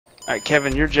Alright,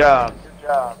 Kevin, your job.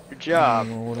 Your job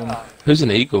Who's an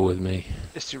eagle with me?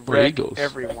 is to We're wreck eagles.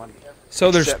 everyone.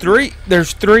 So there's Except three.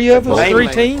 There's three of us. Mainly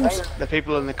Three teams. The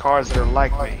people in the cars that are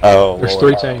like me. Oh, There's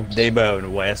Lord. 3 teams. Debo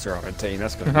and Wes are on a team.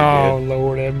 That's gonna be Oh good.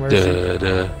 Lord have mercy.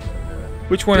 Da-da,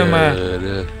 Which one am I?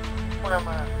 da-da,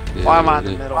 Why am I in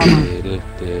the middle?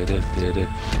 da-da-da-da-da-da.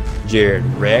 Jared,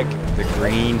 wreck the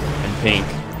green and pink.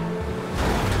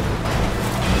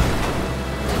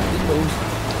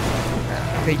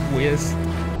 I hate Wiz.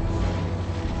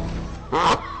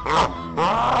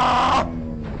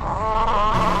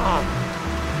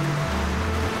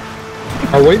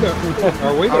 Are we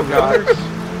the God. runners?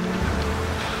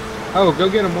 Oh, go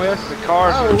get him, Wes. The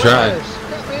cars Oh, are trying. Wes,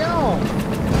 cut me off.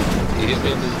 He hit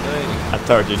me in the thing. I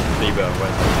told you, Debo and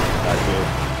Wes. That's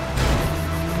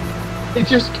He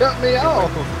just cut me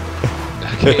off. I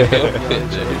can't help it, dude.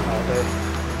 good.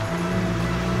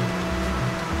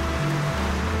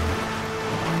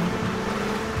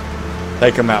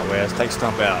 Take him out, Wes. Take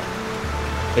Stump out.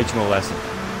 Teach him a lesson.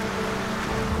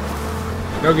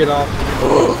 Go get off.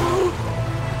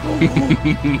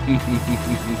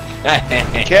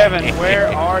 Kevin, where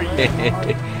are you?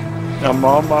 I'm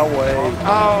on my way.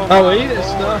 Oh, Oh, my eat it, Lord.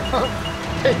 stuff.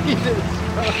 Eat it,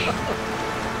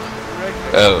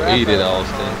 Oh, eat it,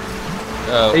 Austin.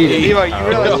 Oh, Eat it. Levi, you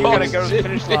realize you Oh, gotta go to the shit.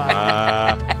 finish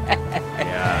line.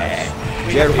 Yeah.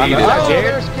 We Jared, gotta eat beat it. that, Oh, Jared.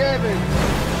 there's Kevin.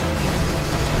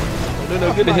 no, no,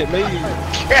 good to hit me.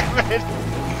 Kevin!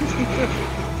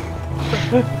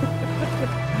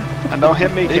 And don't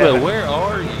hit me, Debo, Kevin. where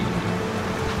are you?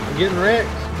 I'm getting wrecked.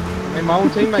 And my own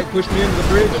teammate pushed me into the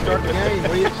bridge to start the game.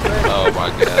 What do you expect? Oh my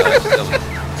gosh. That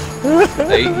was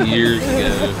 8 years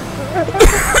ago.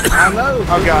 I know.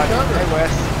 Oh, God. Cover. Hey,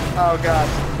 Wes. Oh, God.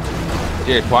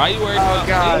 Jared, why are you worried Oh, about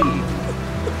God. me?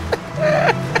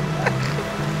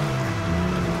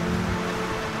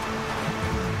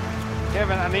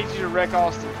 Kevin, I need you to wreck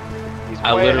Austin. He's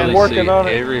I way ahead literally of see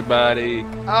me. everybody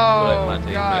but Oh, my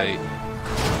God. teammate.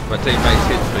 My teammate's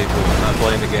hitting people, not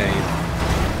playing the game.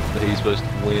 But he's supposed to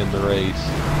win the race.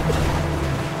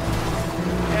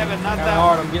 Kevin, not Kinda that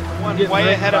hard. one. I'm getting Way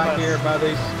wrecked ahead of back us. here by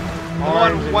these orange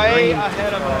One and way green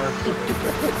ahead of cars. us.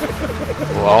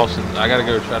 Well, Austin, I gotta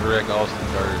go try to wreck Austin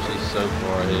first. He's so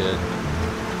far ahead.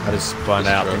 I just spun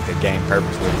out. I think the game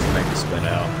purposely is to make me spin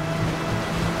out.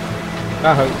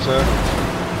 I hope so.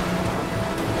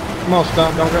 Come on,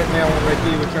 Stump. Don't wreck me. I want to wreck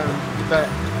you. We're trying to get back.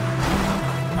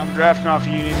 I'm drafting off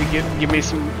you. You need to give me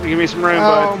some room,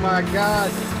 Oh bud. my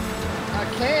God! I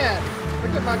can't.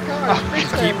 Look at my car.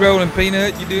 It's Keep rolling,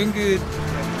 Peanut. You're doing good. You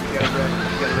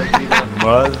gotta wreck Debo.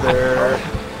 Mother.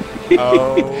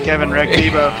 Oh. Kevin, wreck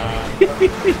Debo.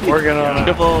 Working on it.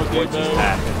 Come on, What just Debo.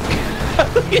 happened?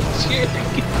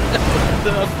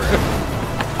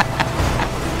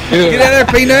 Get out of there,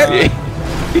 Peanut.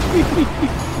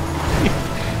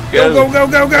 Go, go, go,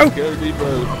 go, go. Go,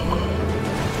 Debo.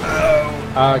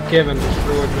 Kevin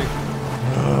destroyed me.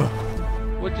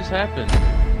 What just happened?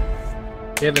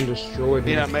 Kevin destroyed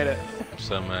me. Peanut made it. I'm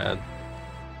so mad.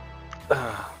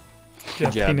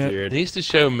 Good job, Peanut. It Jared. needs to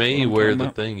show me What where I'm the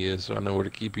talking thing is so I know where to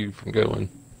keep you from going.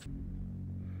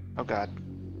 Oh, God.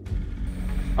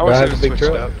 I Do I wish have it a was big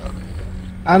switched truck? up.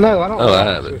 I know. I don't. Oh, know I how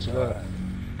to have it. switch it up.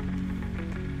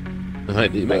 I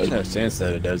think It makes Debo. no sense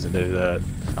that it doesn't do that.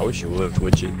 I wish it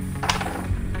would you?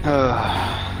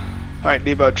 Alright,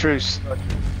 Debo, truce.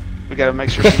 We gotta make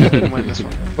sure Peanut didn't win this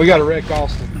one. We got to wreck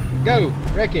Austin. Go,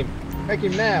 wreck him. Wreck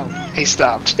him now. He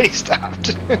stopped. He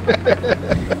stopped.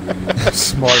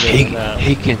 Smarter than that.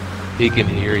 He can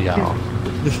hear y'all.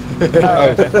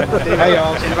 Hey, Hey,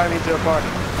 Austin. invite me to a party.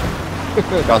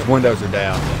 Because windows are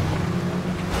down.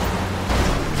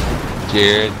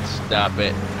 Jared, stop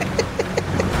it.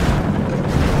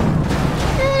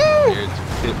 Jared's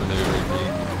hit maneuvering me.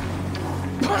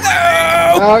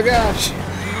 Oh gosh.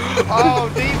 Oh,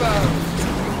 Debo.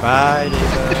 Bye,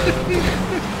 Debo.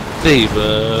 Debo.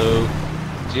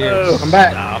 Jared, I'm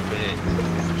back. stop it.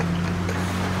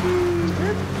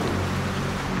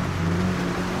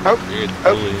 Oh, Jared's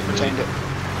oh, bullying me. retained it.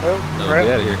 No, Brett.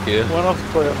 get out of here, kid. One off the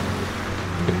cliff.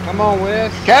 Come on,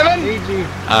 Wes. Kevin! Need you.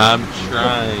 I'm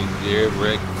trying. Jared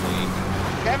wrecked me.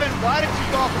 Kevin, why did you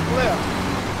go off the cliff?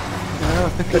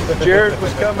 Jared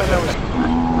was coming. That was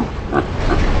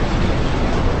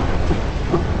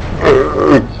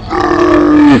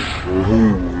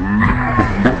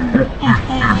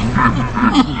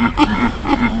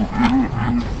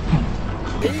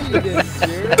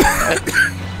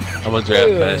I'm gonna drive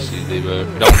past you, Debo.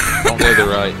 Don't go to the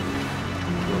right.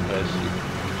 I'm going past you.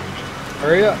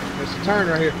 Hurry up. It's a turn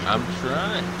right here. I'm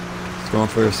trying. It's going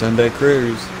for a Sunday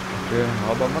cruise. Yeah,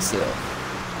 all by myself.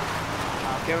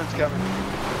 Kevin's coming.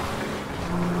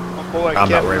 Boy, I'm not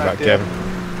Kevin worried right about there. Kevin.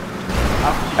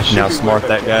 I can outsmart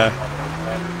that guy.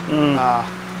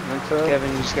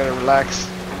 Kevin, you just gotta relax.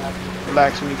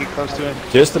 Relax when you get close to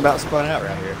him. Just about spun out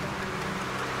right here.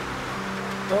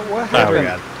 What Oh, happened?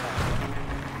 God.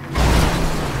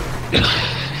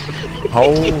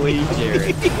 Holy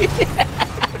Jared.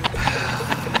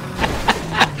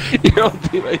 Your own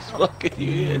teammate's fucking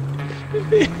you in.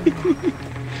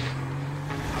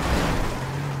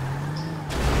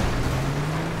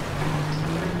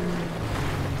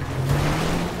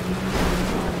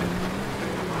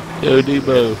 Yo,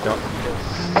 Debo.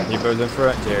 Debo's in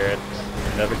front, Jared.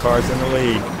 Another car's in the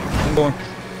lead. I'm going.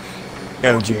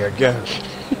 Go, Jared, go.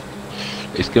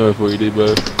 He's coming for you,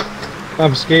 Debo.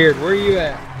 I'm scared. Where are you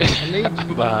at? I need you.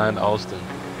 I'm behind Austin.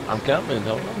 I'm coming.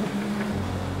 Hold on.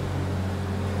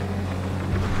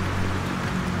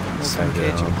 We'll come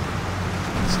catch you.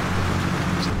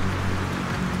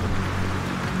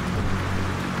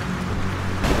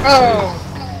 Oh!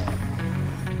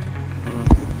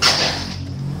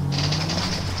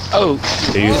 Oh,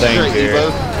 Do your thing, straight,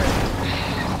 Jared. Debo.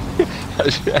 Get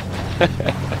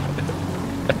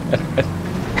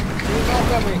him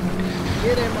off of me!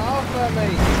 Get him off of me!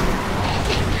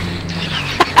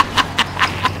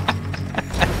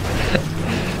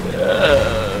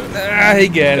 He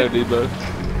got Go, it. Debo.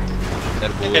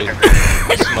 That boy.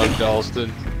 I smoked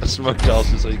Austin. I smoked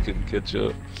Austin so he couldn't catch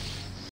up.